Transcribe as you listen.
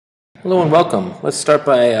Hello and welcome. Let's start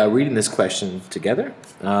by reading this question together.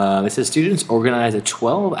 It says students organize a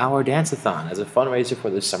 12-hour dance-a-thon as a fundraiser for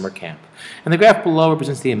the summer camp. And the graph below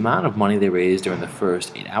represents the amount of money they raised during the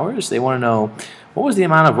first 8 hours. They want to know what was the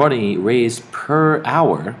amount of money raised per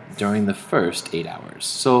hour during the first 8 hours.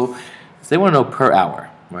 So they want to know per hour,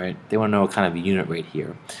 right? They want to know what kind of unit rate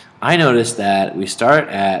here. I noticed that we start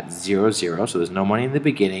at 0, 0, so there's no money in the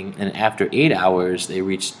beginning, and after 8 hours, they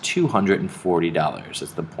reach $240.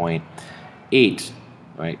 That's the point 8,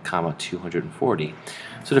 right, comma 240.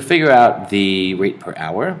 So to figure out the rate per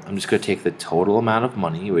hour, I'm just going to take the total amount of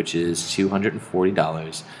money, which is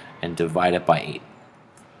 $240, and divide it by 8.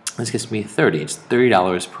 This gives me 30. It's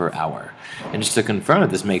 $30 per hour. And just to confirm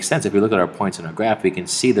that this makes sense, if we look at our points in our graph, we can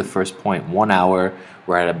see the first point, 1 hour,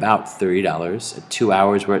 we're at about $30. At 2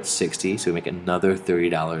 hours, we're at 60, so we make another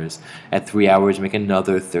 $30. At 3 hours, we make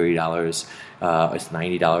another $30. It's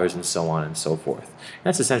 $90, and so on and so forth. And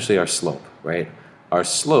that's essentially our slope, right? Our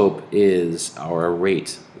slope is our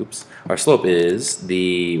rate. Our slope is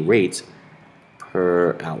the rate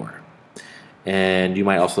per hour. And you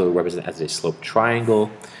might also represent it as a slope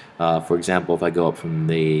triangle. For example, if I go up from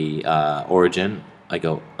the origin, I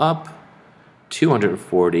go up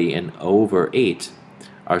 240 and over 8.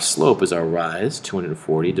 Our slope is our rise,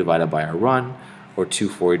 240 divided by our run, or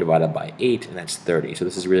 240 divided by 8, and that's 30. So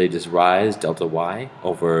this is really just rise, delta y,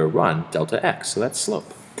 over run, delta x. So that's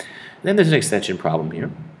slope. And then there's an extension problem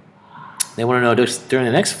here. They want to know, during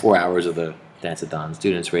the next 4 hours of the dance-a-thon,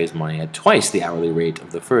 students raise money at twice the hourly rate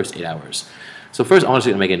of the first 8 hours. So first, I'm just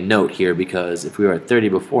going to make a note here, because if we were at 30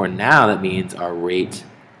 before, now that means our rate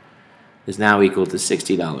is now equal to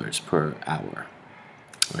 $60 per hour,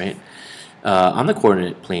 right? On the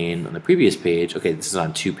coordinate plane on the previous page, okay, this is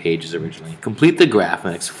on 2 pages originally, complete the graph in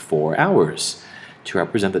the next 4 hours to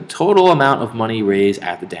represent the total amount of money raised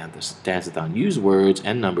at the dance-a-thon. Use words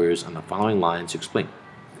and numbers on the following lines to explain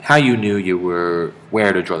how you knew you were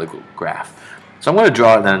where to draw the graph. So I'm going to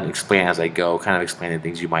draw it and then explain as I go, kind of explain the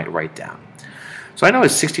things you might write down. So I know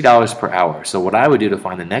it's $60 per hour. So what I would do to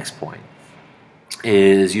find the next point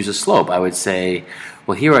is use a slope. I would say,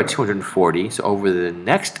 well, here we're at 240. So over the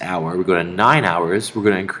next hour, we go to 9 hours. We're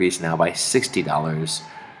going to increase now by $60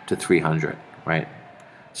 to 300, right?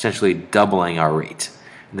 Essentially doubling our rate.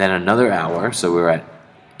 And then another hour. So we're at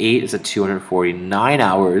 8 is at 240. 9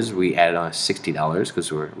 hours, we added on $60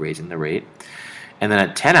 because we're raising the rate. And then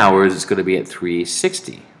at 10 hours, it's going to be at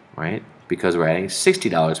 360, right? Because we're adding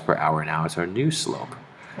 $60 per hour now. It's our new slope.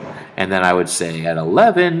 And then I would say at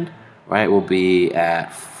 11, right, we'll be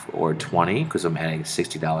at, or 20, because I'm adding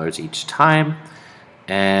 $60 each time.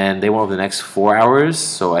 And they want over the next 4 hours,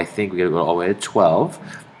 so I think we got to go all the way to 12.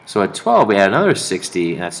 So at 12, we add another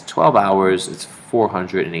 60, and that's 12 hours. It's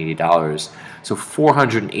 $480. So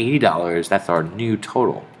 $480, that's our new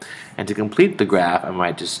total. And to complete the graph, I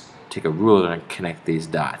might just take a ruler and connect these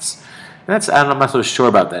dots. And that's, I'm not so sure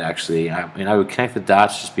about that, actually. I mean, I would connect the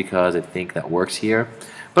dots just because I think that works here.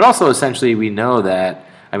 But also, essentially, we know that,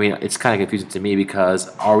 I mean, it's kind of confusing to me,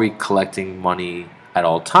 because are we collecting money at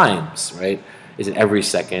all times, right? Is it every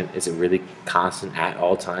second? Is it really constant at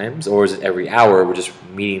all times? Or is it every hour we're just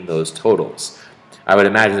meeting those totals? I would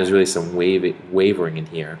imagine there's really some wavering in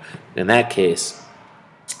here. In that case,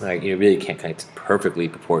 you really can't connect perfectly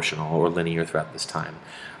proportional or linear throughout this time.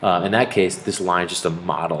 In that case, this line is just a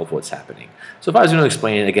model of what's happening. So if I was going to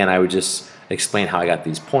explain it again, I would just explain how I got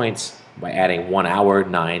these points by adding 1 hour,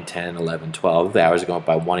 9, 10, 11, 12. The hours are going up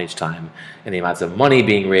by 1 each time, and the amounts of money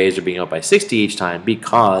being raised are being up by 60 each time,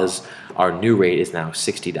 because our new rate is now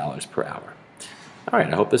 $60 per hour. All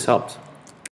right, I hope this helped.